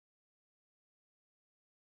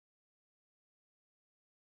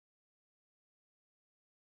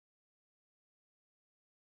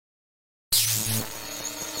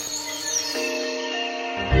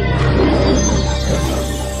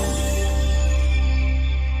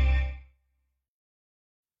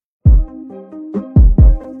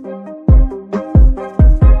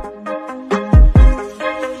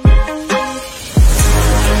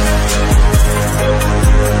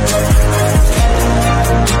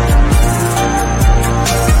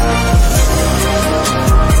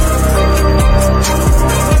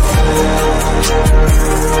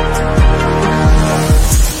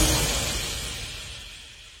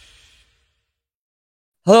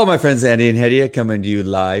Hello, my friends, Andy and Hedia, coming to you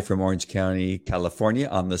live from Orange County, California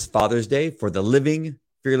on this Father's Day for the Living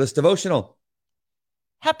Fearless Devotional.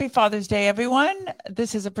 Happy Father's Day, everyone.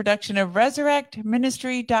 This is a production of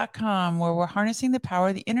resurrectministry.com, where we're harnessing the power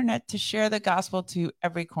of the internet to share the gospel to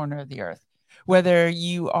every corner of the earth. Whether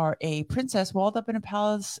you are a princess walled up in a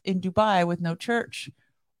palace in Dubai with no church,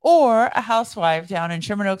 or a housewife down in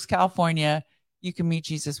Sherman Oaks, California, you can meet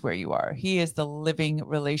Jesus where you are. He is the living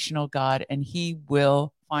relational God, and he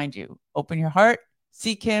will find you. Open your heart,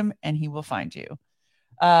 seek him, and he will find you.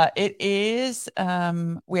 We have a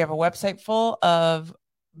website full of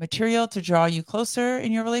material to draw you closer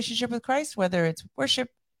in your relationship with Christ, whether it's worship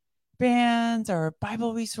bands or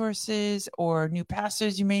Bible resources or new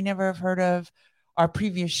pastors you may never have heard of, our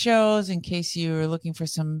previous shows in case you're looking for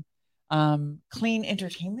some clean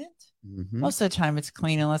entertainment. Most of the time it's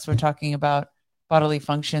clean unless we're talking about bodily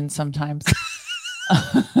function sometimes.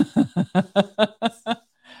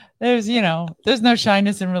 There's no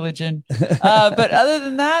shyness in religion. But other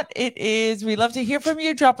than that, we love to hear from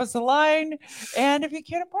you. Drop us a line. And if you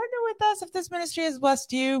care to partner with us, if this ministry has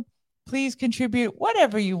blessed you, please contribute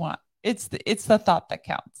whatever you want. It's the thought that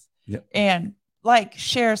counts. Yep. And like,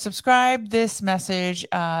 share, subscribe this message.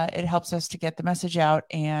 It helps us to get the message out.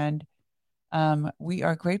 And we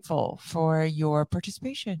are grateful for your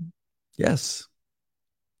participation. Yes.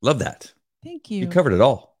 Love that. Thank you. You covered it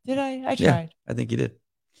all. Did I? I tried. Yeah, I think you did.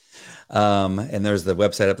 And there's the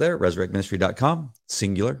website up there, resurrectministry.com,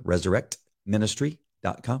 singular,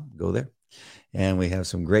 resurrectministry.com. Go there. And we have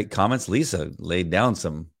some great comments. Lisa laid down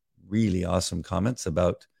some really awesome comments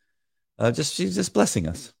about she's just blessing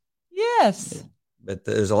us. Yes. But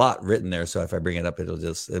there's a lot written there. So if I bring it up,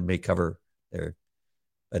 it may cover there.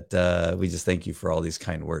 But we just thank you for all these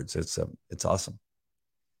kind words. It's awesome.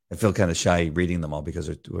 I feel kind of shy reading them all because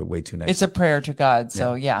they're way too nice. It's a prayer to God.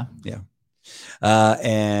 So yeah.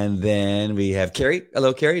 And then we have Carrie.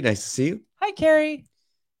 Hello, Carrie. Nice to see you. Hi, Carrie.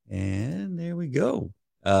 And there we go.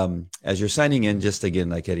 As you're signing in, just again,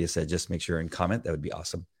 like Eddie said, just make sure and comment. That would be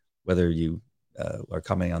awesome. Whether you are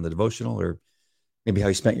commenting on the devotional or maybe how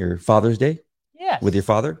you spent your Father's Day with your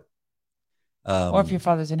father. Or if your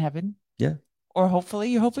father's in heaven. Yeah. Or hopefully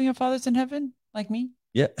you're hoping your father's in heaven, like me.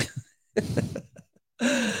 Yeah.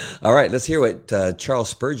 All right. Let's hear what Charles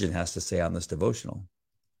Spurgeon has to say on this devotional.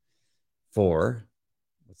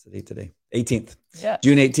 What's the date today? 18th. Yeah.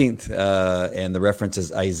 June 18th. And the reference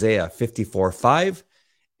is Isaiah 54:5.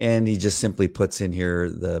 And he just simply puts in here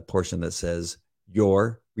the portion that says,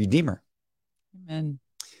 your Redeemer. Amen.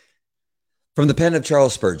 From the pen of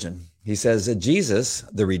Charles Spurgeon, he says that Jesus,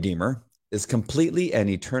 the Redeemer, is completely and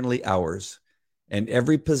eternally ours, and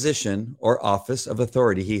every position or office of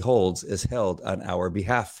authority he holds is held on our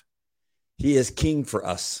behalf. He is king for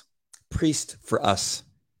us, priest for us,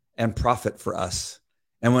 and prophet for us.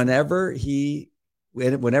 And whenever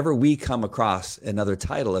we come across another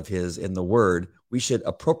title of his in the word, we should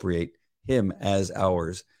appropriate him as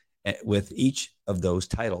ours with each of those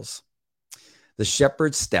titles. The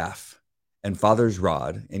shepherd's staff and father's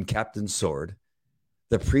rod and captain's sword,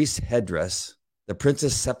 the priest's headdress, the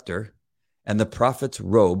prince's scepter, and the prophet's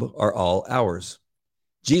robe are all ours.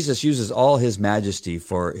 Jesus uses all his majesty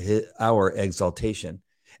for our exaltation,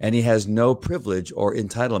 and he has no privilege or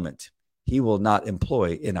entitlement he will not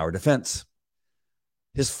employ in our defense.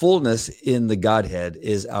 His fullness in the Godhead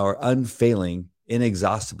is our unfailing,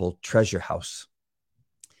 inexhaustible treasure house.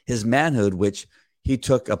 His manhood, which he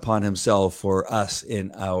took upon himself for us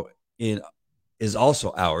is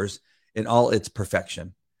also ours in all its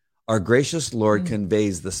perfection. Our gracious Lord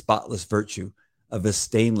conveys the spotless virtue of his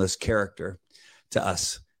stainless character to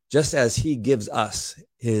us, just as he gives us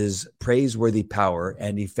his praiseworthy power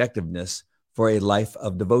and effectiveness for a life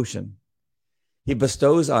of devotion. He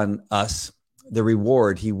bestows on us the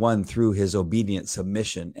reward he won through his obedient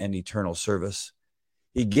submission and eternal service.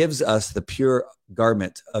 He gives us the pure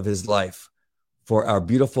garment of his life for our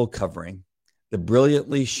beautiful covering, the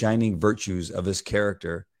brilliantly shining virtues of his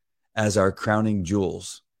character as our crowning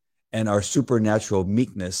jewels, and our supernatural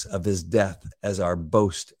meekness of his death as our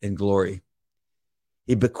boast and glory.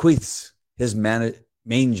 He bequeaths his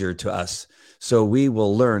manger to us, so we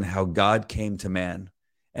will learn how God came to man,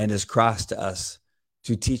 and his cross to us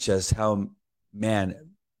to teach us how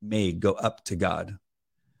man may go up to God.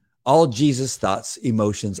 All Jesus' thoughts,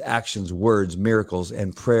 emotions, actions, words, miracles,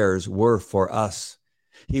 and prayers were for us.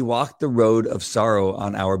 He walked the road of sorrow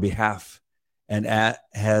on our behalf and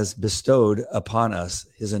has bestowed upon us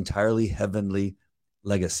his entirely heavenly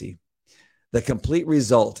legacy, the complete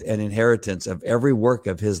result and inheritance of every work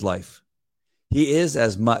of his life. He is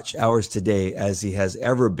as much ours today as he has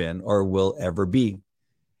ever been or will ever be.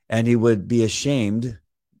 And he would be ashamed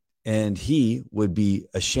and he would be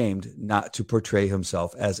ashamed not to portray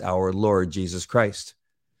himself as our Lord Jesus Christ,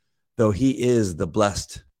 though he is the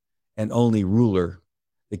blessed and only ruler,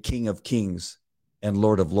 the King of kings and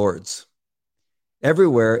Lord of lords.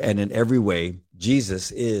 Everywhere and in every way,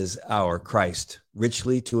 Jesus is our Christ,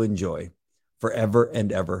 richly to enjoy forever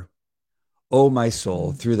and ever. O my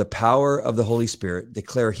soul, through the power of the Holy Spirit,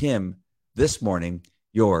 declare him this morning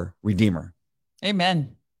your Redeemer.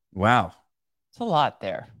 Amen. Wow. It's a lot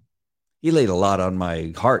there. He laid a lot on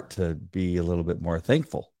my heart to be a little bit more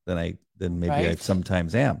thankful than maybe I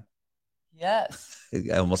sometimes am. Yes.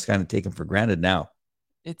 I almost kind of take him for granted now.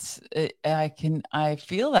 I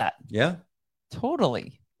feel that. Yeah.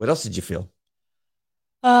 Totally. What else did you feel?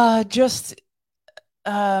 I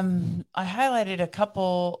highlighted a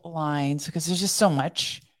couple lines because there's just so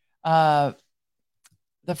much. The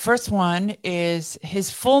first one is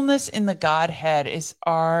his fullness in the Godhead is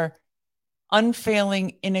our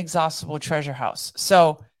unfailing, inexhaustible treasure house.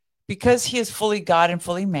 So because he is fully God and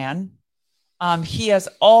fully man, he has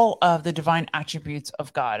all of the divine attributes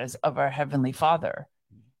of God, as of our Heavenly Father.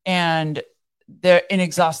 And their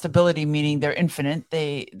inexhaustibility, meaning they're infinite,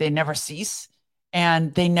 they never cease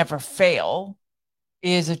and they never fail.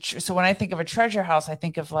 So when I think of a treasure house, I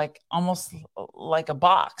think of like almost like a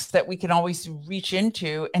box that we can always reach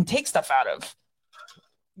into and take stuff out of.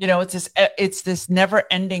 You know, it's this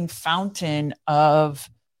never-ending fountain of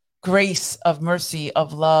grace, of mercy,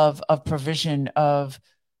 of love, of provision, of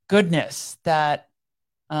goodness that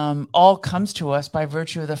all comes to us by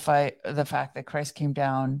virtue of the fact that Christ came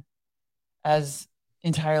down as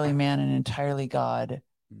entirely man and entirely God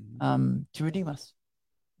to redeem us,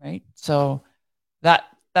 right? So that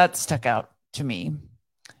stuck out to me.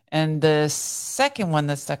 And the second one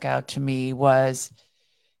that stuck out to me was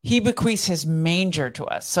he bequeaths his manger to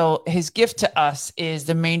us. So his gift to us is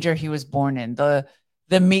the manger he was born in, the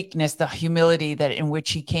meekness, the humility that in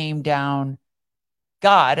which he came down.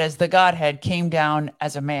 God, as the Godhead, came down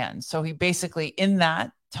as a man. So he basically, in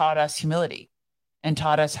that, taught us humility and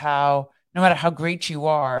taught us how, no matter how great you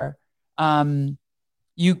are,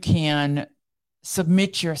 you can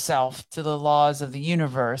submit yourself to the laws of the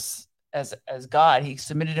universe. As God, he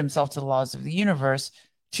submitted himself to the laws of the universe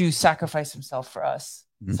to sacrifice himself for us.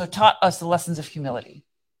 Mm-hmm. So taught us the lessons of humility.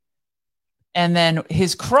 And then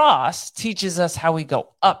his cross teaches us how we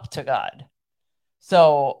go up to God.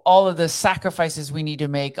 So all of the sacrifices we need to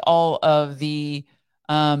make, all of the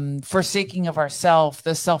forsaking of ourself,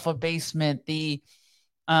 the self-abasement, the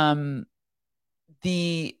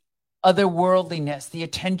otherworldliness, the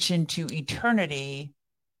attention to eternity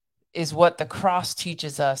is what the cross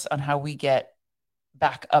teaches us on how we get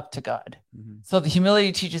back up to God. Mm-hmm. So the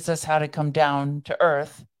humility teaches us how to come down to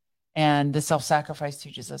earth, and the self-sacrifice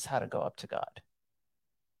teaches us how to go up to God.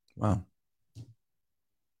 Wow.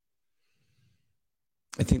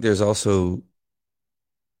 I think there's also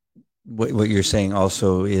what you're saying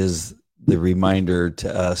also is the reminder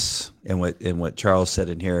to us, and what Charles said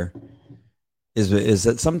in here is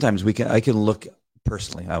that sometimes I can look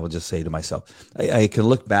personally, I will just say to myself, I can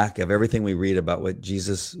look back of everything we read about what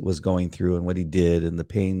Jesus was going through and what he did and the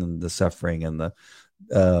pain and the suffering and the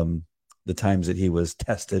times that he was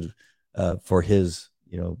tested for his,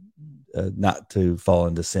 not to fall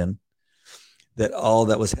into sin. That all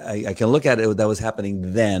that was, I can look at it that was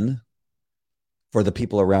happening then for the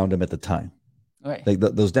people around him at the time. Right. Like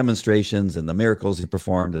those demonstrations and the miracles he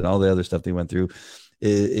performed and all the other stuff they went through.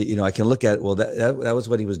 I can look at, well, that was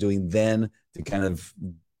what he was doing then to kind of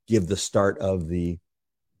give the start of the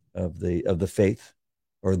faith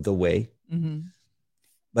or the way. Mm-hmm.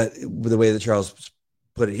 But the way that Charles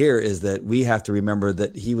put it here is that we have to remember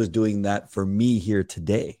that he was doing that for me here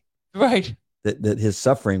today. Right. That his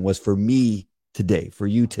suffering was for me today, for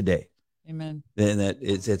you today. Amen. And that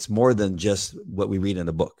it's more than just what we read in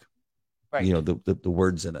a book. Right. The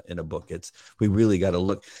words in a book. We really got to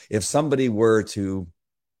look. If somebody were to,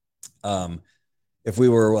 if we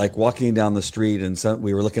were like walking down the street and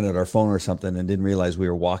we were looking at our phone or something and didn't realize we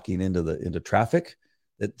were walking into traffic,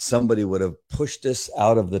 that somebody would have pushed us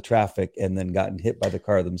out of the traffic and then gotten hit by the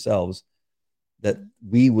car themselves, that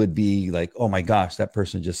we would be like, oh my gosh, that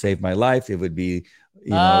person just saved my life. It would be,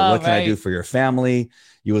 what can I do for your family?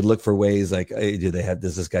 You would look for ways like, hey,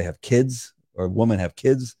 does this guy have kids? Or woman have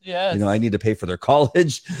kids? Yeah. I need to pay for their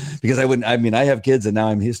college because I have kids and now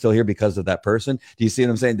I'm still here because of that person. Do you see what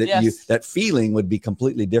I'm saying? That yes. That feeling would be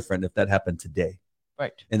completely different if that happened today.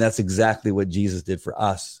 Right. And that's exactly what Jesus did for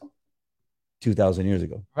us 2,000 years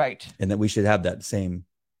ago. Right. And that we should have that same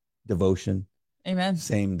devotion. Amen.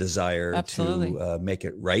 Same desire Absolutely. To make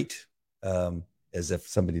it right. As if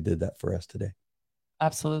somebody did that for us today.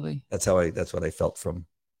 Absolutely. That's what I felt from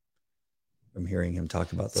from hearing him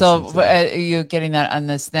talk about those So things today. you're getting that on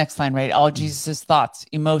this next line, right? All Jesus's thoughts,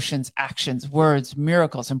 emotions, actions, words,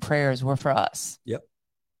 miracles, and prayers were for us. Yep.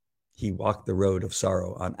 He walked the road of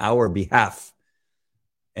sorrow on our behalf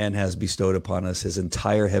and has bestowed upon us his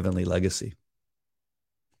entire heavenly legacy.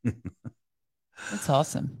 That's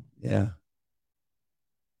awesome. Yeah.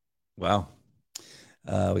 Wow.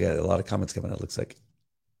 We got a lot of comments coming. It looks like.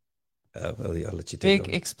 I'll let you take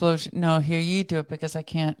Big explosion. No, here you do it because I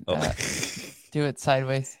can't do it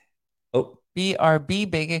sideways. Oh. BRB,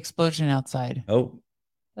 big explosion outside. Oh.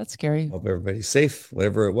 That's scary. Hope everybody's safe.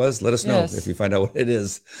 Whatever it was, let us know if you find out what it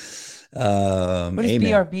is. What does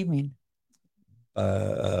BRB mean?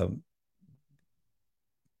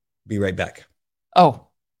 Be right back. Oh.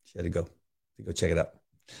 She had to go check it out.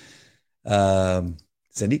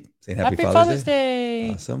 Cindy saying happy Father's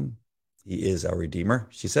Day. Awesome. He is our Redeemer,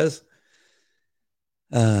 she says.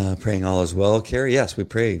 Praying all is well, Carrie. Yes, we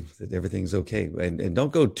pray that everything's okay. And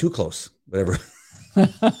don't go too close, whatever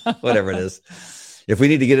it is. If we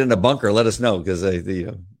need to get in a bunker, let us know, because we.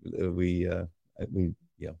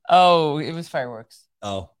 Oh, it was fireworks.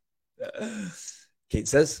 Oh. Kate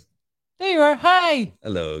says. There you are. Hi.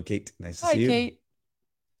 Hello, Kate. Nice to see you. Hi, Kate.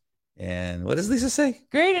 And what does Lisa say?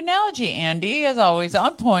 Great analogy, Andy, as always,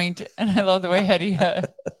 on point. And I love the way Hetty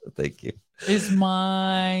thank you. Is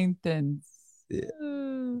mine then.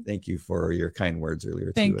 Yeah. Thank you for your kind words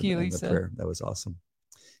earlier. Thank you, Lisa. The prayer. That was awesome.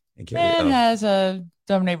 Thank you. Man has a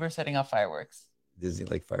dumb neighbor setting off fireworks. Disney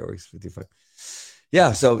like fireworks 55.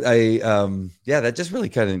 Yeah. So that just really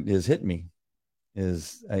kind of is hitting me.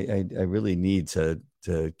 I really need to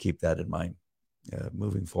keep that in mind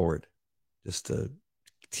moving forward, just to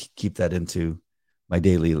keep that into my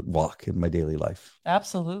daily walk in my daily life.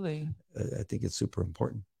 Absolutely. I think it's super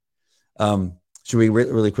important. Should we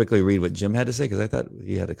really quickly read what Jim had to say? Because I thought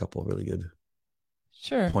he had a couple of really good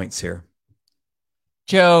points here.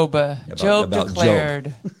 Job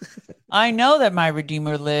declared, I know that my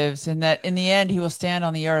Redeemer lives, and that in the end he will stand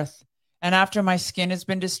on the earth. And after my skin has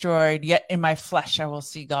been destroyed, yet in my flesh I will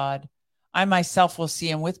see God. I myself will see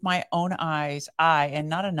him with my own eyes, I and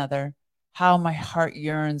not another. How my heart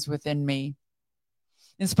yearns within me.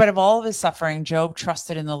 In spite of all of his suffering, Job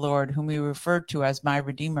trusted in the Lord, whom he referred to as my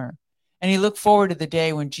Redeemer. And he looked forward to the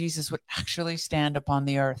day when Jesus would actually stand upon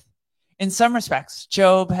the earth. In some respects,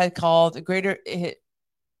 Job had called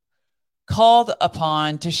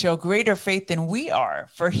upon to show greater faith than we are,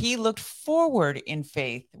 for he looked forward in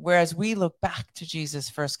faith, whereas we look back to Jesus'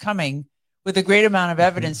 first coming with a great amount of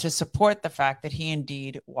evidence to support the fact that he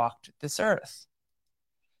indeed walked this earth.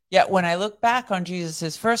 Yet when I look back on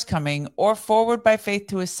Jesus' first coming or forward by faith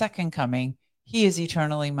to his second coming, he is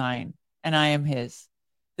eternally mine and I am his.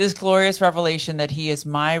 This glorious revelation that he is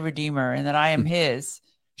my Redeemer and that I am his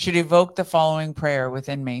should evoke the following prayer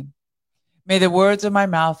within me. May the words of my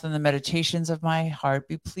mouth and the meditations of my heart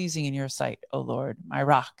be pleasing in your sight, O Lord, my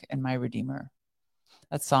rock and my Redeemer.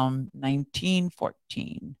 That's Psalm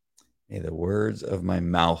 19:14. May the words of my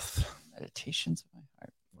mouth. Meditations of my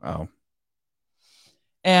heart. Wow.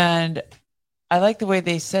 And I like the way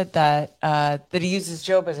they said that he uses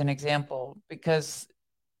Job as an example, because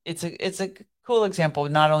it's a cool example,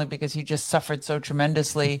 not only because he just suffered so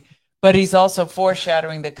tremendously, but he's also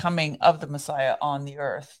foreshadowing the coming of the Messiah on the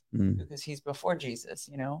earth, because he's before Jesus,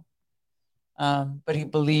 but he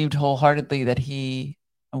believed wholeheartedly that he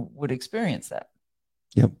would experience that.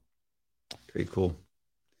 Yep. Very cool.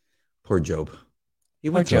 Poor Job. He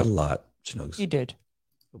went through a lot. Chinooks. He did.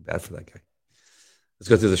 So bad for that guy. Let's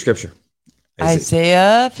go through the scripture.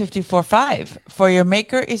 Isaiah 54:5. For your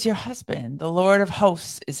maker is your husband. The Lord of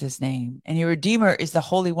hosts is his name. And your Redeemer is the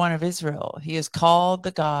Holy One of Israel. He is called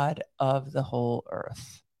the God of the whole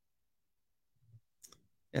earth.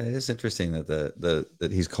 Yeah, it is interesting that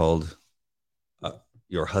that he's called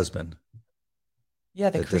your husband. Yeah,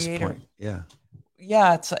 the creator. Yeah.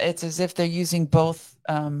 Yeah, it's as if they're using both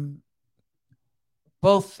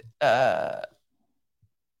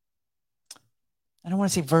I don't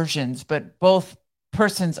want to say versions, but both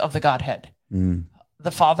persons of the Godhead,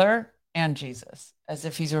 the Father and Jesus, as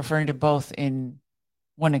if he's referring to both in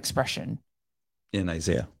one expression. In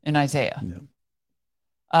Isaiah.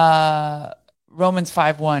 Yeah. Romans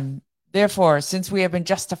 5:1. Therefore, since we have been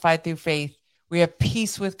justified through faith, we have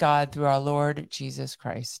peace with God through our Lord Jesus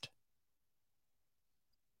Christ.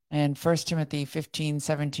 And 1 Timothy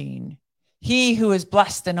 15:17. He who is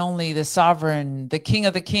blessed and only, the sovereign, the King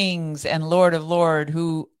of the kings and Lord of lords,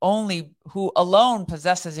 who alone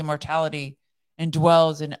possesses immortality and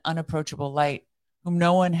dwells in unapproachable light, whom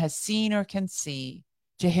no one has seen or can see,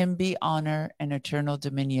 to him be honor and eternal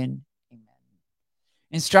dominion. Amen.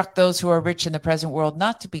 Instruct those who are rich in the present world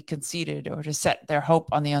not to be conceited or to set their hope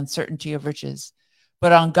on the uncertainty of riches,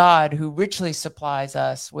 but on God who richly supplies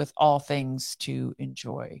us with all things to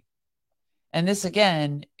enjoy. And this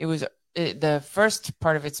again, the first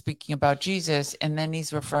part of it speaking about Jesus, and then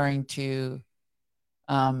he's referring to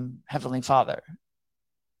Heavenly Father,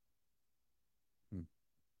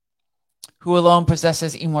 who alone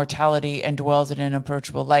possesses immortality and dwells in an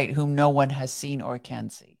unapproachable light, whom no one has seen or can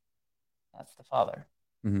see. That's the Father.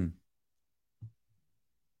 Mm-hmm.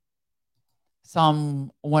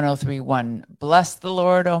 Psalm 103:1. Bless the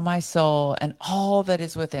Lord, O my soul, and all that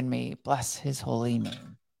is within me. Bless his holy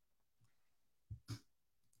name.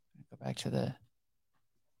 Go back to the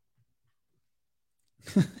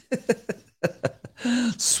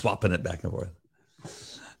swapping it back and forth.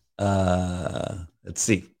 Let's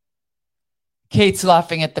see. Kate's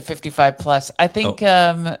laughing at the 55 plus. I think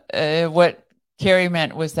what Carrie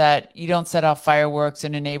meant was that you don't set off fireworks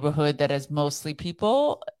in a neighborhood that has mostly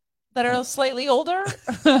people that are slightly older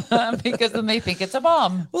because then they think it's a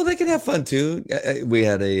bomb. Well, they can have fun too. We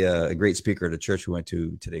had a great speaker at a church we went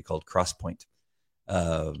to today called Crosspoint.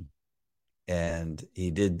 And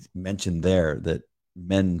he did mention there that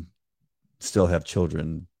men still have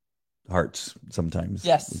children hearts sometimes.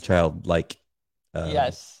 Yes. Childlike.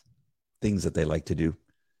 Yes. Things that they like to do.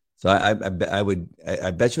 So I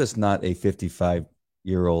bet you it's not a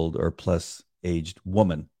 55-year-old or plus aged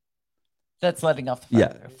woman that's letting off the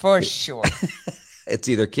fire, for sure. It's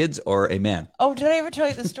either kids or a man. Oh, did I ever tell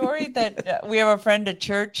you the story that we have a friend at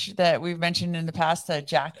church that we've mentioned in the past,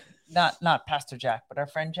 Jack, not Pastor Jack, but our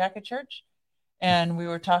friend Jack at church. And we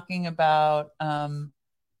were talking about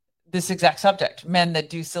this exact subject, men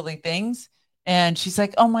that do silly things. And she's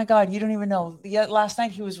like, "Oh my God, you don't even know. Last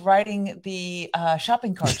night he was riding the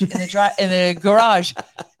shopping cart in the garage,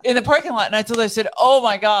 in the parking lot." And I told her, I said, "Oh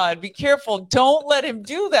my God, be careful! Don't let him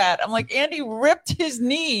do that." I'm like, Andy ripped his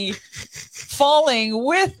knee, falling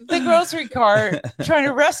with the grocery cart, trying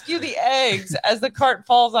to rescue the eggs as the cart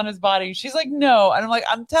falls on his body. She's like, "No," and I'm like,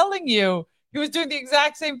 "I'm telling you, he was doing the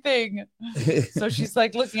exact same thing." So she's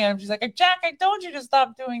like looking at him. She's like, "Jack, I told you to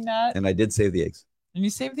stop doing that." And I did save the eggs. And you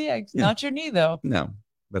saved the eggs, not your knee, though. No,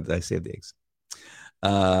 but I saved the eggs.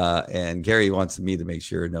 And Gary wants me to make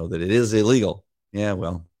sure that it is illegal. Yeah,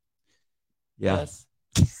 well, yeah. Yes.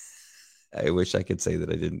 I wish I could say that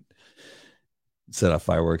I didn't set off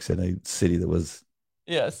fireworks in a city that was,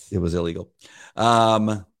 it was illegal.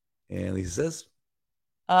 And Lisa says,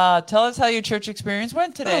 tell us how your church experience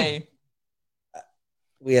went today.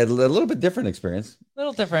 We had a little bit different experience. A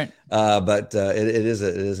little different. But it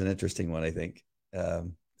is an interesting one, I think.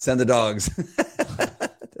 Send the dogs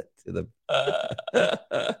to the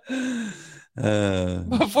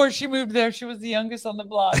before she moved there, she was the youngest on the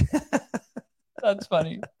block. That's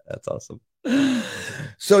funny. That's awesome.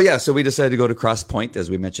 So we decided to go to Crosspoint, as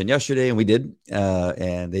we mentioned yesterday, and we did.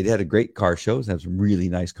 And they had a great car show. They have some really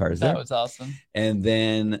nice cars there. That was awesome. And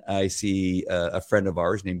then I see a friend of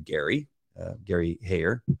ours named Gary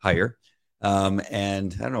Heyer.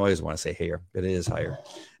 And I don't know, I always want to say Heyer, but it is Heyer.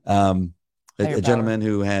 A gentleman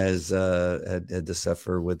who has had to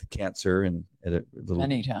suffer with cancer and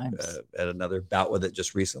many times at another bout with it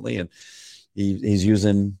just recently, and he's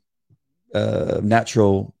using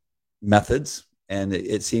natural methods, and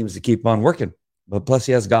it seems to keep on working. But plus,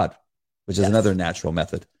 he has God, which is another natural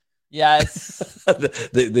method. Yes,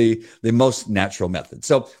 the most natural method.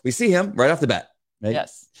 So we see him right off the bat. Right?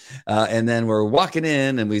 Yes. And then we're walking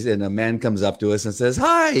in, and a man comes up to us and says,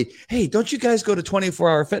 "Hi, hey, don't you guys go to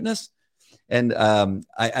 24-Hour Fitness?" And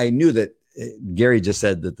I knew that Gary just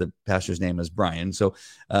said that the pastor's name is Brian. So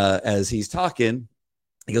as he's talking,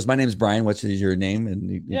 he goes, "My name is Brian. What is your name?"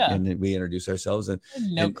 And we introduce ourselves. And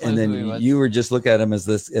then you were just look at him as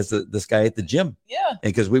this guy at the gym. Yeah.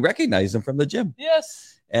 Because we recognized him from the gym.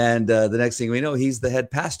 Yes. And the next thing we know, he's the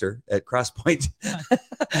head pastor at Crosspoint.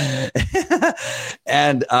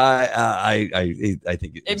 And I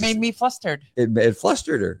think it made me flustered. It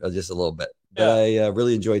flustered her just a little bit. But I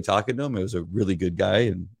really enjoyed talking to him. It was a really good guy,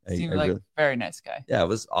 and seemed like a very nice guy. Yeah, it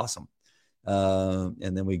was awesome.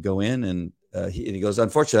 And then we go in, and he goes,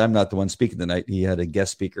 "Unfortunately, I'm not the one speaking tonight. He had a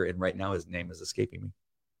guest speaker, and right now his name is escaping me.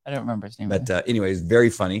 I don't remember his name. But anyways, very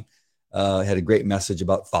funny. Had a great message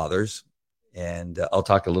about fathers, and I'll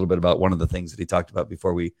talk a little bit about one of the things that he talked about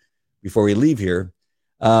before we leave here.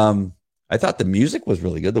 I thought the music was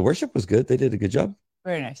really good. The worship was good. They did a good job.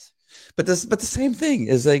 Very nice. But the same thing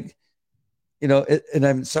is like, and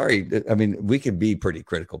I'm sorry. I mean, we can be pretty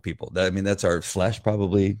critical people. That's our flesh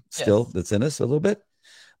probably still that's in us a little bit.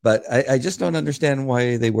 But I just don't understand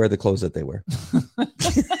why they wear the clothes that they wear.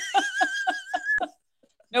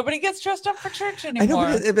 Nobody gets dressed up for church I know,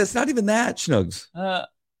 anymore. but it's not even that, Schnugs.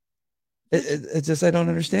 It's just I don't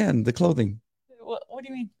understand the clothing. What do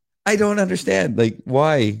you mean? I don't understand. Like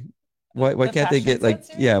why The can't they get fashion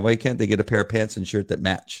sense here? why can't they get a pair of pants and shirt that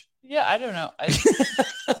match? Yeah, I don't know.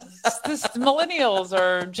 It's this millennials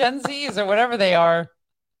or Gen Zs or whatever they are.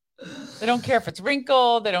 They don't care if it's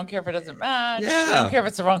wrinkled. They don't care if it doesn't match. They Yeah. don't care if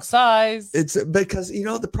it's the wrong size. It's because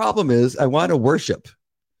the problem is I want to worship,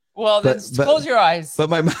 Well, then but- close your eyes. but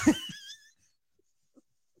my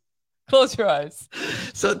Close your eyes.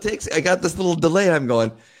 so I got this little delay. I'm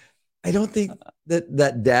going, I don't think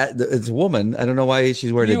that dad, it's a woman. I don't know why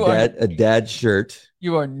she's wearing a dad shirt.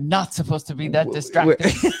 You are not supposed to be that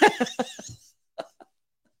distracted.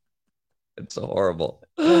 It's so horrible.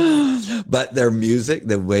 But their music,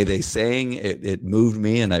 the way they sang, it moved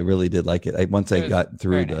me, and I really did like it. Once I got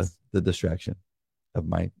through the distraction of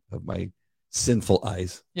my sinful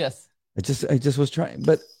eyes. Yes. I just was trying,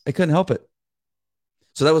 but I couldn't help it.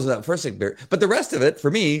 So that was that first thing. But the rest of it,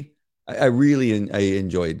 for me, I really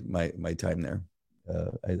enjoyed my time there.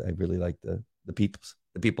 I really liked the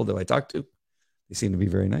people that I talked to. They seemed to be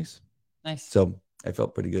very nice. Nice. So I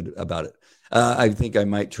felt pretty good about it. I think I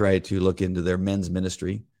might try to look into their men's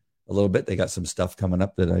ministry a little bit. They got some stuff coming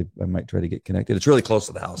up that I might try to get connected. It's really close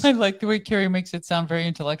to the house. I like the way Carrie makes it sound very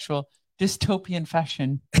intellectual. Dystopian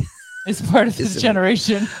fashion is part of this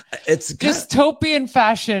generation. It's dystopian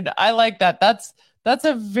fashion. I like that. That's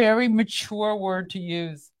a very mature word to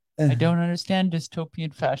use. I don't understand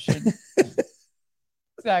dystopian fashion.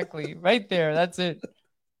 Exactly. Right there. That's it.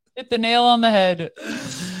 Hit the nail on the head.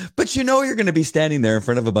 But you're going to be standing there in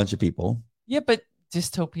front of a bunch of people. Yeah, but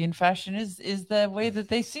dystopian fashion is the way that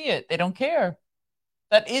they see it. They don't care.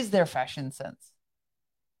 That is their fashion sense.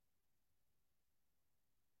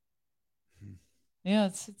 Yeah,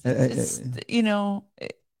 it's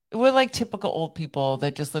we're like typical old people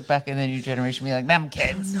that just look back in the new generation and be like, them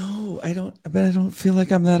kids. No, I don't. But I don't feel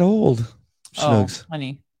like I'm that old. Schnugs. Oh,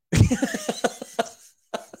 honey.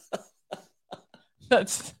 That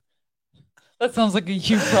sounds like a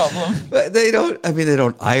huge problem. But they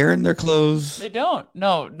don't iron their clothes. They don't.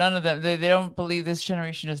 No, none of them. They don't believe, this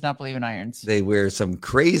generation does not believe in irons. They wear some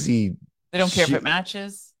crazy. They don't care if it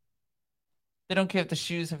matches. They don't care if the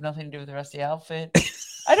shoes have nothing to do with the rest of the outfit.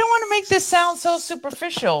 I don't want to make this sound so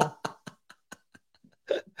superficial.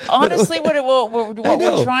 Honestly, what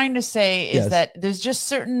we're trying to say is that there's just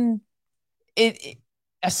certain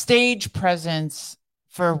a stage presence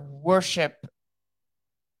for worship.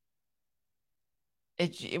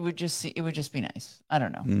 It would just be nice. I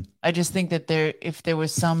don't know. I just think that if there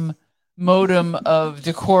was some modem of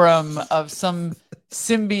decorum, of some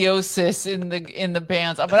symbiosis in the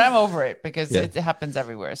bands, but I'm over it because it happens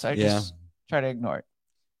everywhere. So I just try to ignore it.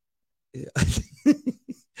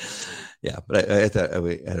 Yeah, but I thought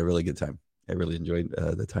we had a really good time. I really enjoyed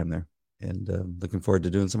the time there, and looking forward to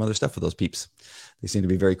doing some other stuff with those peeps. They seem to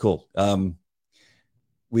be very cool. I'm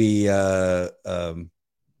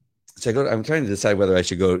trying to decide whether I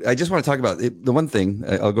should go. I just want to talk about the one thing.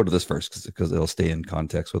 I'll go to this first because it'll stay in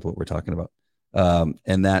context with what we're talking about.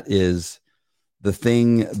 And that is the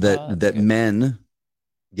thing that men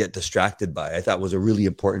get distracted by. I thought was a really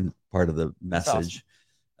important part of the message.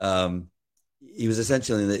 Awesome. He was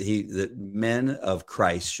essentially that men of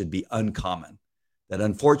Christ should be uncommon. That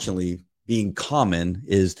unfortunately being common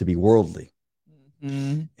is to be worldly.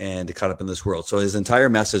 Mm-hmm. And to caught up in this world. So his entire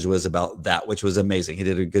message was about that, which was amazing. He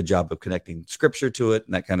did a good job of connecting scripture to it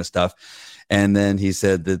and that kind of stuff. And then he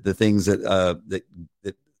said that the things that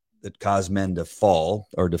cause men to fall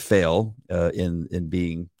or to fail in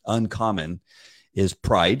being uncommon is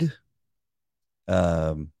pride,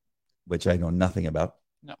 which I know nothing about.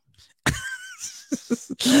 No.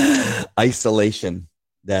 Isolation.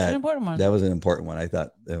 That was an important one. I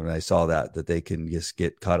thought that when I saw that they can just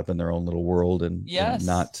get caught up in their own little world and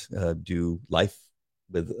not do life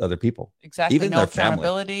with other people. Exactly. Even their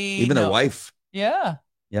family, even their wife. Yeah.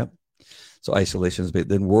 Yep. So isolation is big.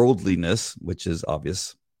 Then worldliness, which is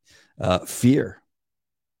obvious. Fear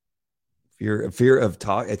of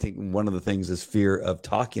talk. I think one of the things is fear of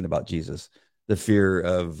talking about Jesus. The fear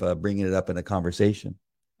of bringing it up in a conversation.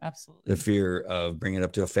 Absolutely. The fear of bringing it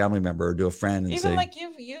up to a family member or to a friend. And even like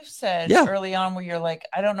you've said early on, where you're like,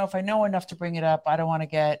 I don't know if I know enough to bring it up. I don't want to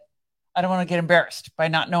get embarrassed by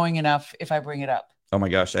not knowing enough if I bring it up. Oh my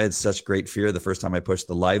gosh. I had such great fear the first time I pushed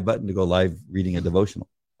the live button to go live reading a devotional.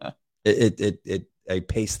 I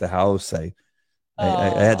paced the house. I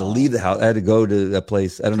had to leave the house. I had to go to a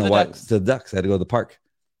place. I don't know why. To the Ducks. I had to go to the park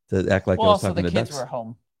to act like I was talking to Ducks. The kids were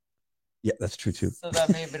home. Yeah, that's true too. So that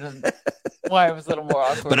may have been why it was a little more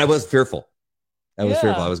awkward. But I was fearful. I was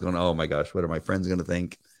fearful. I was going, oh my gosh, what are my friends going to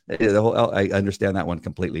think? I understand that one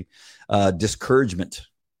completely. Discouragement,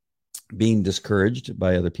 being discouraged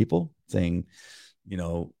by other people, saying,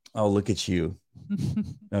 oh, look at you.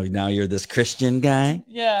 Oh, now you're this Christian guy.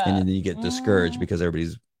 Yeah. And then you get discouraged because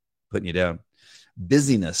everybody's putting you down.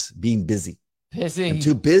 Busyness, being busy. Busy. I'm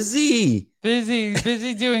too busy.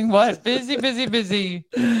 Busy doing what? Busy.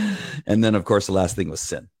 And then, of course, the last thing was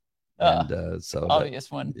sin. And so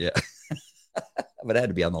obvious one. Yeah. But it had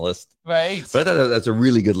to be on the list. Right. But I thought that's a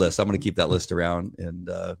really good list. I'm going to keep that list around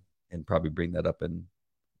and probably bring that up in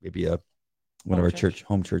maybe one of our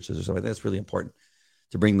home churches or something. That's really important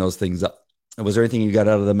to bring those things up. Was there anything you got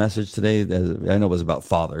out of the message today? I know it was about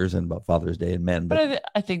fathers and about Father's Day and men. But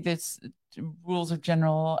I think that's rules of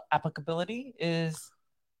general applicability is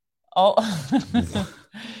all.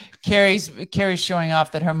 Carrie's showing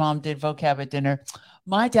off that her mom did vocab at dinner.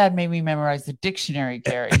 My dad made me memorize the dictionary,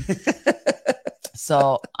 Carrie.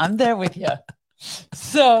 So I'm there with you.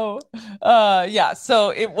 So, so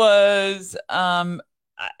it was a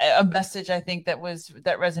message, I think, that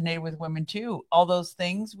resonated with women too. All those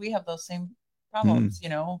things, we have those same problems,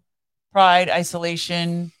 pride,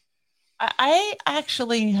 isolation. I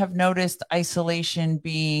actually have noticed isolation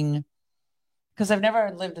being, because I've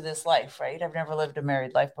never lived this life, right? I've never lived a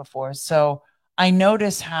married life before. So I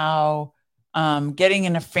notice how getting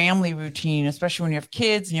in a family routine, especially when you have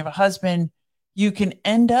kids and you have a husband, you can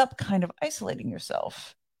end up kind of isolating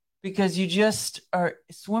yourself because you just are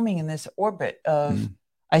swimming in this orbit of,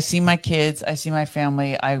 I see my kids, I see my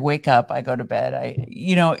family, I wake up, I go to bed.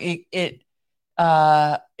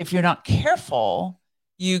 If you're not careful,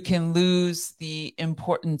 you can lose the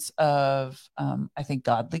importance of, I think,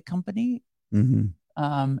 godly company and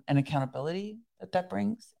accountability that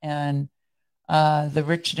brings, and the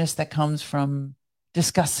richness that comes from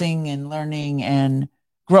discussing and learning and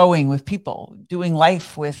growing with people, doing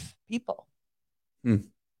life with people.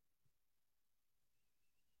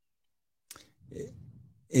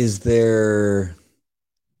 Is there,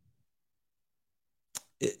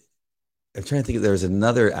 I'm trying to think if there's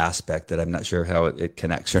another aspect that I'm not sure how it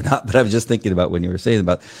connects or not, but I was just thinking about when you were saying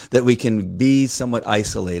about that we can be somewhat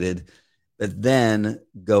isolated, but then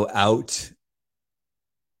go out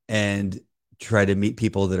and try to meet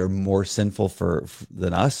people that are more sinful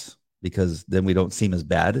than us, because then we don't seem as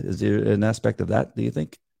bad. Is there an aspect of that, do you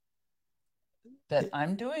think? That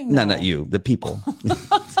I'm doing? No, not you, the people.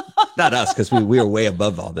 Not us, because we are way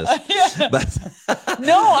above all this. Yeah. But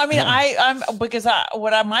no, I mean, I'm because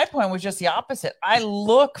my point was just the opposite. I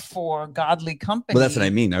look for godly company. Well, that's what I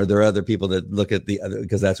mean. Are there other people that look at the other?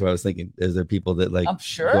 Because that's what I was thinking. Is there people that I'm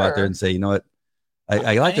sure go out there and say, you know what,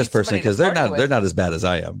 I like this person because they're not as bad as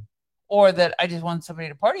I am, or that I just want somebody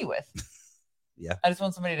to party with. Yeah, I just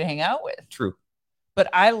want somebody to hang out with. True. But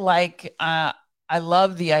I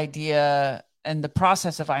love the idea and the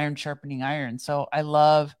process of iron sharpening iron. So I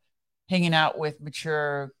love hanging out with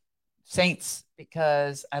mature saints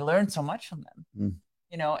because I learned so much from them,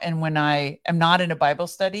 and when I am not in a Bible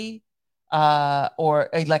study or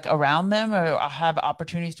like around them, or I have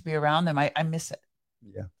opportunities to be around them, I miss it.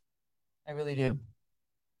 Yeah, I really do.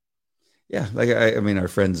 Yeah. Like, I mean, our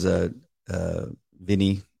friends,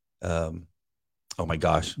 Vinny, oh my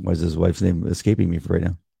gosh, what is his wife's name escaping me for right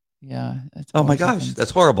now? Yeah. Oh my gosh,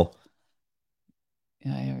 that's horrible.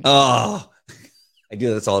 Yeah. I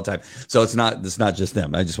do this all the time. So it's not just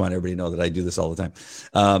them. I just want everybody to know that I do this all the time.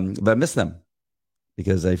 But I miss them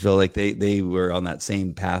because I feel like they were on that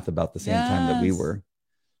same path about the same time that we were.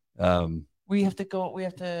 We have to go. We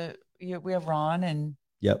have Ron and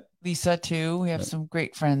yep, Lisa too. We have some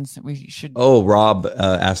great friends that we should. Oh, Rob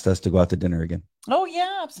asked us to go out to dinner again. Oh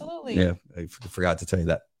yeah, absolutely. Yeah, I forgot to tell you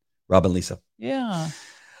that. Rob and Lisa. Yeah.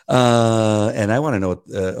 And I want to know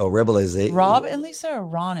what Rebel is. Rob and Lisa or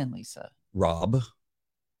Ron and Lisa? Rob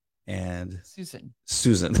and Susan.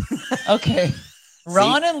 Okay.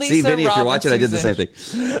 Ron and Lisa. See, Vinny, Rob if you're watching, I did the same thing.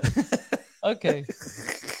 Okay.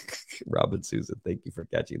 Rob and Susan, thank you for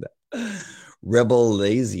catching that.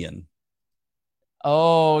 Rebelasian.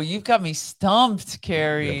 Oh, you've got me stumped,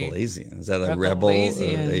 Carrie. Rebelasian. Is that a rebel?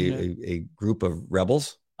 A group of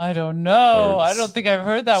rebels? I don't know. I don't think I've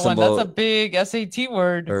heard that one. That's a big SAT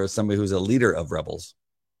word. Or somebody who's a leader of rebels.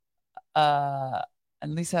 And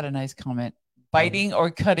Lisa had a nice comment. Biting or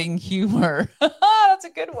cutting humor. That's a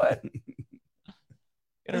good one.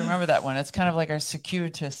 Gotta remember that one. It's kind of like our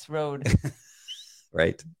circuitous road.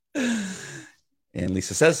 Right. And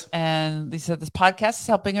Lisa says. And Lisa, this podcast is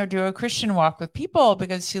helping her do a Christian walk with people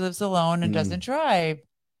because she lives alone and doesn't drive.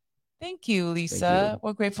 Thank you, Lisa.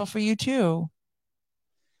 We're grateful for you too.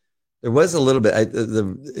 There was a little bit,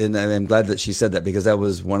 and I'm glad that she said that, because that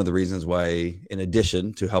was one of the reasons why, in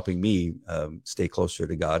addition to helping me stay closer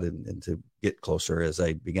to God and to get closer as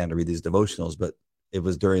I began to read these devotionals, but it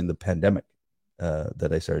was during the pandemic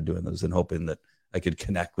that I started doing those and hoping that I could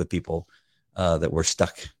connect with people that were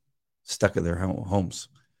stuck in their homes.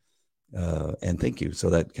 And thank you. So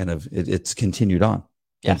that kind of, it's continued on,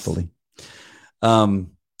 Yes. thankfully.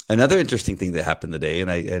 Another interesting thing that happened today, and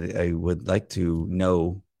I would like to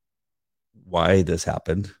know why this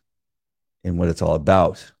happened and what it's all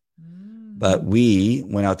about. But we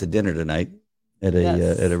went out to dinner tonight at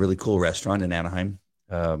a really cool restaurant in Anaheim,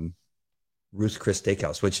 Ruth's Chris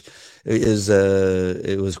Steakhouse, which is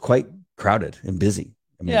it was quite crowded and busy.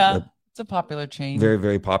 I mean, it's a popular chain. Very,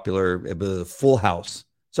 very popular. It was a full house.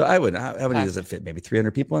 So how many does it fit? Maybe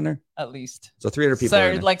 300 people in there? At least. So 300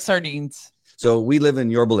 people. Like sardines. So we live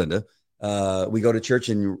in Yorba Linda. We go to church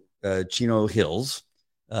in Chino Hills,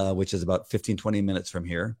 which is about 15, 20 minutes from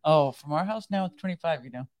here. Oh, from our house now it's 25,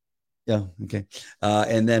 Yeah. Okay.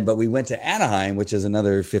 But we went to Anaheim, which is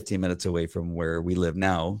another 15 minutes away from where we live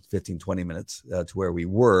now, 15, 20 minutes to where we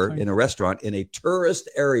were, in a restaurant in a tourist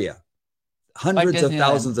area. Hundreds of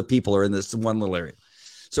thousands of people are in this one little area.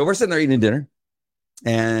 So we're sitting there eating dinner,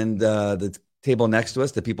 and the table next to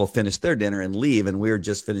us, the people finish their dinner and leave, and we're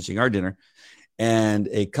just finishing our dinner. And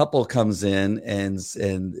a couple comes in,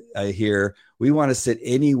 and I hear, "We want to sit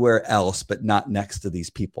anywhere else, but not next to these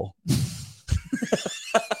people."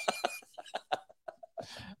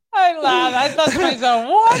 I laughed. I thought to myself,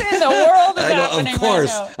 what in the world is happening? Of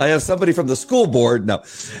course, right I have somebody from the school board. No.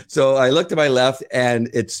 So I look to my left, and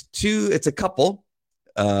it's a couple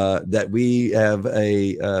that we have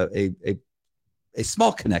a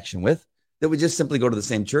small connection with, that we just simply go to the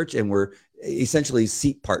same church, and we're essentially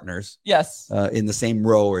seat partners. Yes. In the same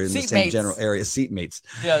row or in seat the same mates. General area, seat mates.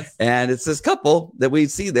 Yes. And it's this couple that we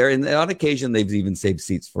see there, and on occasion they've even saved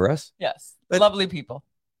seats for us. Yes. But lovely people.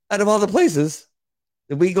 Out of all the places,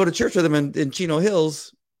 we go to church with them in Chino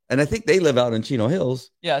Hills, and I think they live out in Chino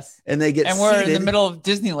Hills. Yes. And they get and seated, we're in the middle of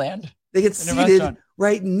Disneyland. They get seated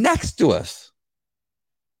right next to us.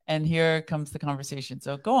 And here comes the conversation.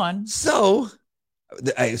 So go on. So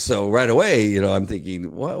right away, I'm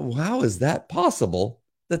thinking, well, how is that possible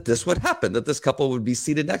that this would happen? That this couple would be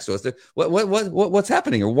seated next to us? What's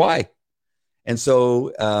happening, or why? And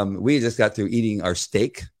so we just got through eating our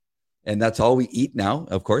steak, and that's all we eat now,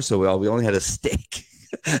 of course. So we only had a steak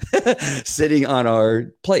sitting on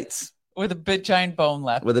our plates with a big giant bone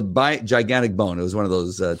left. With a gigantic bone. It was one of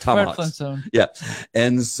those tomahawks. Yeah.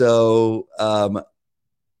 And so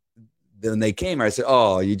then they came, I said,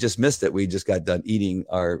 "Oh, you just missed it. We just got done eating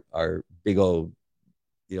our big old,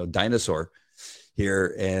 dinosaur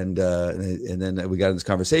here." And then we got in this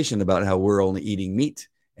conversation about how we're only eating meat.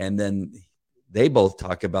 And then they both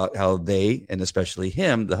talk about how they, and especially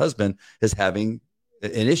him, the husband, is having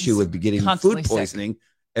an issue with getting food poisoning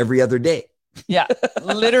every other day. Yeah,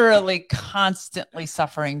 literally constantly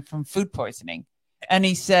suffering from food poisoning. And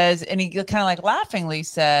he says, and he kind of like laughingly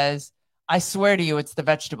says, "I swear to you, it's the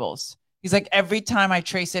vegetables." He's like, every time I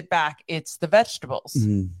trace it back, it's the vegetables.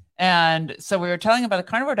 Mm-hmm. And so we were telling about the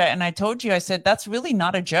carnivore diet, and I told you, I said, that's really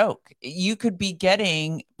not a joke. You could be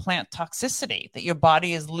getting plant toxicity, that your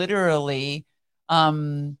body is literally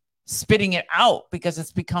spitting it out because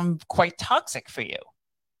it's become quite toxic for you.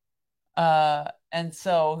 And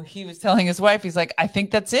so he was telling his wife, he's like, "I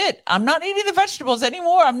think that's it. I'm not eating the vegetables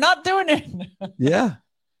anymore. I'm not doing it." Yeah.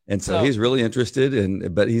 And so he's really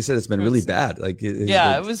interested, but he said it's been really bad. Like,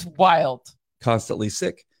 it was wild. Constantly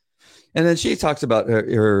sick. And then she talks about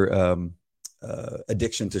her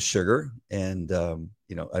addiction to sugar, and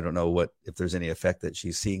I don't know if there's any effect that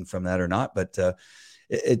she's seeing from that or not, but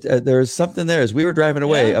there's something there. As we were driving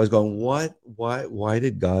away, I was going, why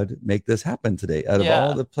did God make this happen today? Out of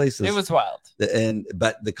all the places, it was wild.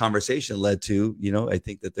 But the conversation led to, I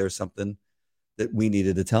think that there's something that we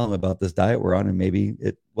needed to tell him about this diet we're on, and maybe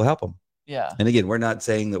it will help him. Yeah. And again, we're not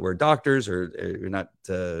saying that we're doctors, or we're not,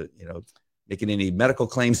 making any medical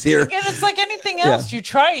claims here. Again, it's like anything else. You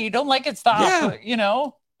try it, you don't like it, stop. Yeah.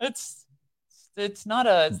 It's not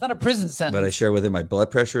a prison sentence. But I share with him, my blood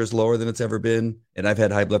pressure is lower than it's ever been, and I've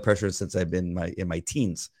had high blood pressure since I've been in my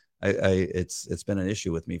teens. It's been an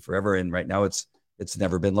issue with me forever, and right now it's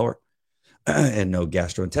never been lower. And no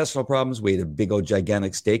gastrointestinal problems. We ate a big old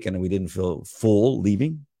gigantic steak, and we didn't feel full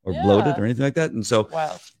leaving or bloated or anything like that. And so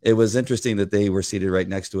it was interesting that they were seated right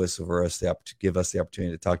next to us for us to give us the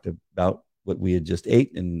opportunity to talk about what we had just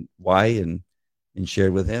ate and why, and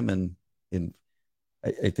shared with him. And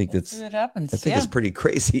I think Let's see what happens. I think it's pretty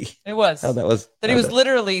crazy. It was. How that was. That he was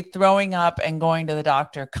literally throwing up and going to the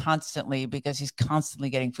doctor constantly because he's constantly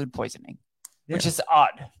getting food poisoning, which is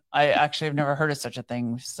odd. I actually have never heard of such a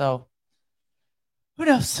thing. So who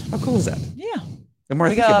knows? How cool is that? Yeah. The more I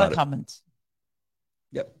We think got a lot about of it. comments.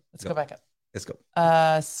 Yep. Let's go back up. Let's go.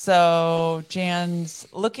 So Jan's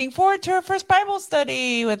looking forward to her first Bible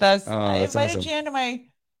study with us. Oh, I that's invited awesome. Jan to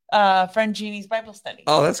my friend Jeannie's Bible study.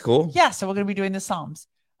 Oh, that's cool. Yeah, so we're going to be doing the Psalms.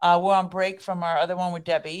 We're on break from our other one with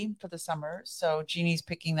Debbie for the summer. So Jeannie's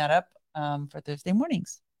picking that up for Thursday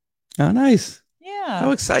mornings. Oh, nice. Yeah.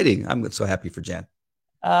 How exciting. I'm so happy for Jan.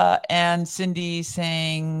 And Cindy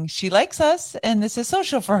saying she likes us and this is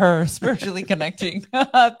social for her, spiritually connecting.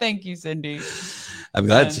 Thank you, Cindy. I'm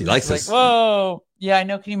glad she likes us. Whoa. Yeah, I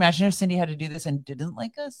know. Can you imagine if Cindy had to do this and didn't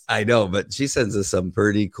like us? I know, but she sends us some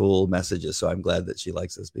pretty cool messages. So I'm glad that she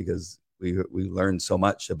likes us because we learned so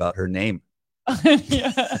much about her name.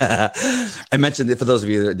 I mentioned it for those of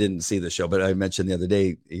you that didn't see the show, but I mentioned the other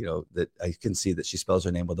day, that I can see that she spells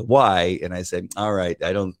her name with a Y. And I said, all right,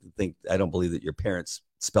 I don't believe that your parents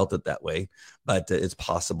spelt it that way, but it's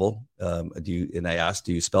possible. And I asked,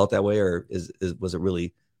 do you spell it that way? Or was it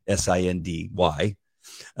really Sindy?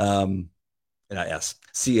 And I asked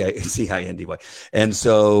Cindy. And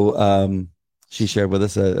so she shared with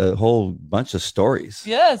us a whole bunch of stories.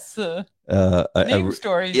 Yes. Name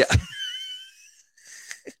stories. Yeah.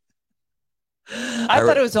 I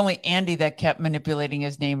thought it was only Andy that kept manipulating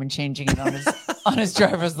his name and changing it on his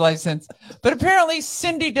driver's license. But apparently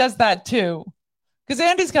Cindy does that too. Because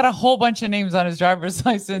Andy's got a whole bunch of names on his driver's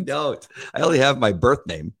license. No, I only have my birth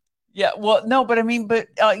name. Yeah, well, no, but I mean,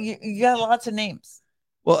 you got lots of names.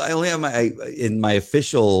 Well, I only have in my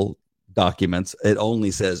official documents, it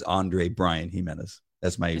only says Andre Brian Jimenez.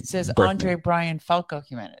 That's my It says birth Andre name. Brian Falco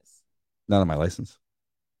Jimenez. Not on my license.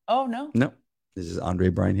 Oh, no? No, this is Andre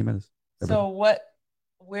Brian Jimenez. So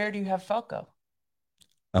where do you have Falco?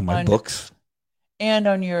 On my books. And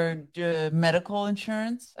on your medical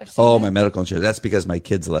insurance? My medical insurance. That's because my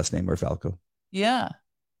kids' last name were Falco. Yeah.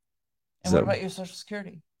 And what about your Social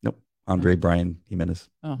Security? Nope. Andre Brian Jimenez.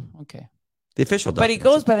 Oh, okay. The official But he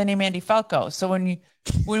goes by the name Andy Falco. So when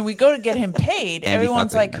we go to get him paid,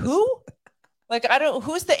 everyone's like, who? Like,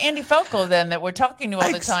 who's the Andy Falco then that we're talking to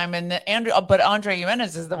all the time? And but Andre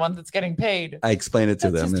Jimenez is the one that's getting paid. I explain it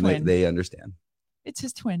to them and they understand. It's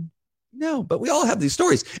his twin. No, but we all have these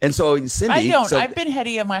stories. And so Cindy. I don't. I've been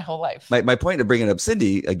heady my whole life. My point of bringing up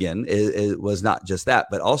Cindy again was not just that,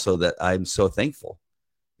 but also that I'm so thankful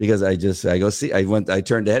because I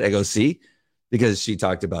turned to Ed, I go, see, because she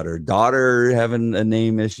talked about her daughter having a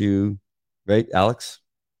name issue, right, Alex?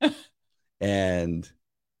 And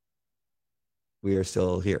we are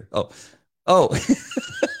still here. Oh.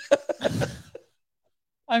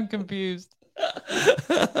 I'm confused.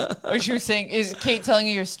 What you were saying, is Kate telling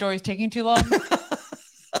you your story's taking too long?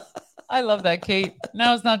 I love that, Kate.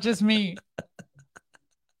 Now it's not just me.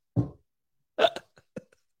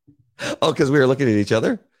 Oh, because we were looking at each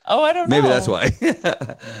other? Oh, I don't know. Maybe that's why.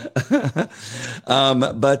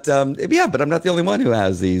 But I'm not the only one who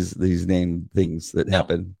has these name things that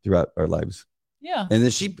happen throughout our lives. Yeah. And then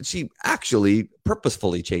she actually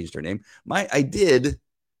purposefully changed her name. I did,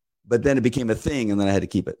 but then it became a thing and then I had to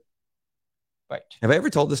keep it. Right. Have I ever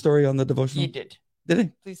told the story on the devotional? You did. Did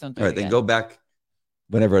I? Please don't do All it right, again. then go back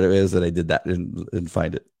whenever it is that I did that and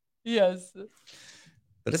find it. Yes.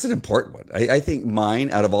 But it's an important one. I think mine,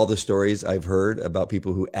 out of all the stories I've heard about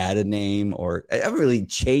people who add a name or I haven't really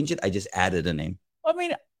changed it. I just added a name. I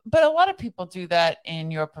mean, but a lot of people do that in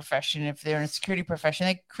your profession. If they're in a security profession,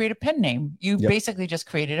 they create a pen name. You basically just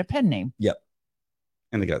created a pen name. Yep.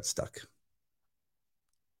 And they got stuck.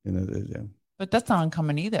 But that's not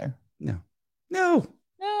uncommon either. No.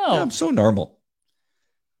 I'm so normal.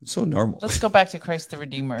 Let's go back to Christ the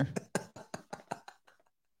Redeemer.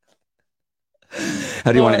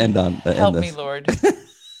 How do you want to end on? Help me, Lord.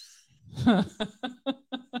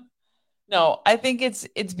 No, I think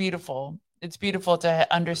it's beautiful. It's beautiful to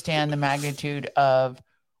understand the magnitude of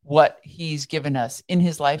what he's given us in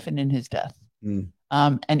his life and in his death,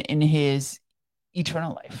 and in his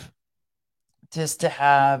eternal life. Just to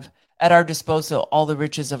have at our disposal all the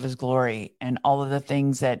riches of his glory and all of the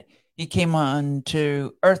things that he came on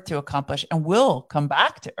to earth to accomplish and will come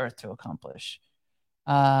back to earth to accomplish.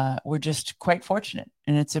 We're just quite fortunate.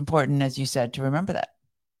 And it's important, as you said, to remember that.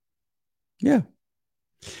 Yeah.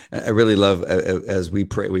 I really love, as we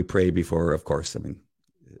pray before, of course, I mean,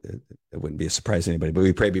 it wouldn't be a surprise to anybody, but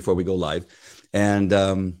we pray before we go live. And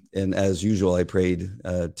as usual, I prayed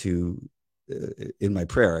in my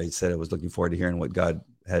prayer, I said I was looking forward to hearing what God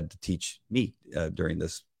had to teach me during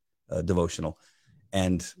this devotional.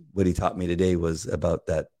 And what he taught me today was about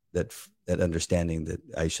that understanding that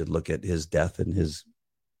I should look at his death and his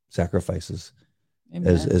sacrifices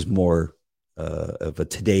as more of a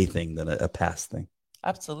today thing than a past thing.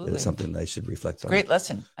 Absolutely. It's something that I should reflect on. Great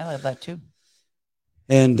lesson. I love that too.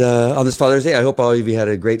 And on this Father's Day, I hope all of you had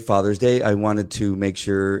a great Father's Day. I wanted to make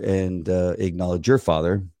sure and acknowledge your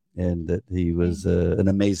father, and that he was an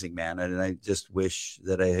amazing man. And I just wish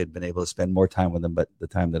that I had been able to spend more time with him, but the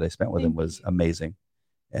time that I spent with him was amazing.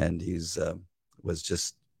 And he's was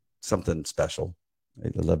just something special. I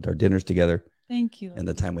loved our dinners together. Thank you. And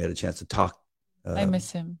the time we had a chance to talk. I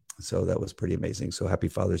miss him. So that was pretty amazing. So happy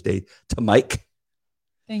Father's Day to Mike.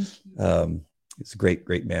 Thank you. He's a great,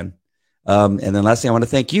 great man. And then lastly, I want to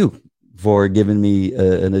thank you for giving me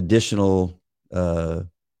an additional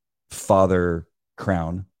father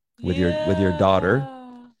crown with your daughter.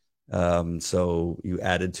 So you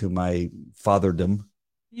added to my fatherdom.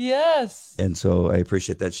 Yes. And so I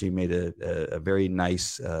appreciate that. She made a very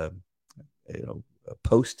nice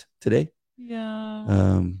post today.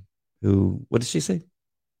 Yeah. What did she say?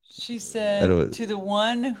 She said, to the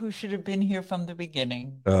one who should have been here from the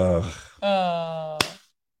beginning. It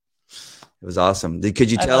was awesome.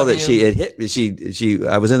 Could you tell that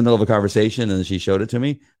I was in the middle of a conversation and she showed it to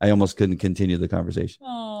me. I almost couldn't continue the conversation.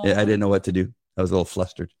 I didn't know what to do. I was a little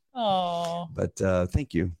flustered. Oh, but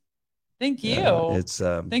thank you. Thank you.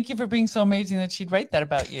 Thank you for being so amazing that she'd write that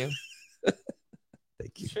about you.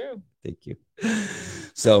 Thank you. It's true. Thank you.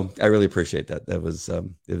 So I really appreciate that. It was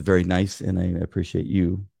very nice. And I appreciate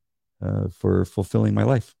you for fulfilling my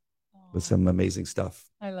life with some amazing stuff.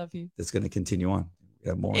 I love you. That's going to continue on.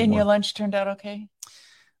 More and your lunch turned out okay?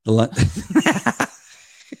 The lunch.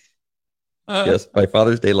 Yes, my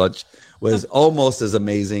Father's Day lunch was almost as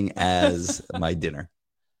amazing as my dinner.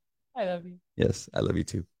 I love you. Yes, I love you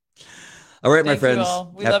too. All right, my friends.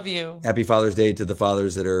 We love you. Happy Father's Day to the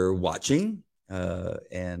fathers that are watching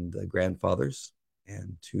and the grandfathers,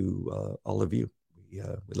 and to all of you. We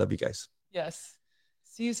love you guys. Yes.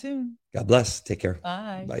 See you soon. God bless. Take care.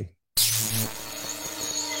 Bye. Bye.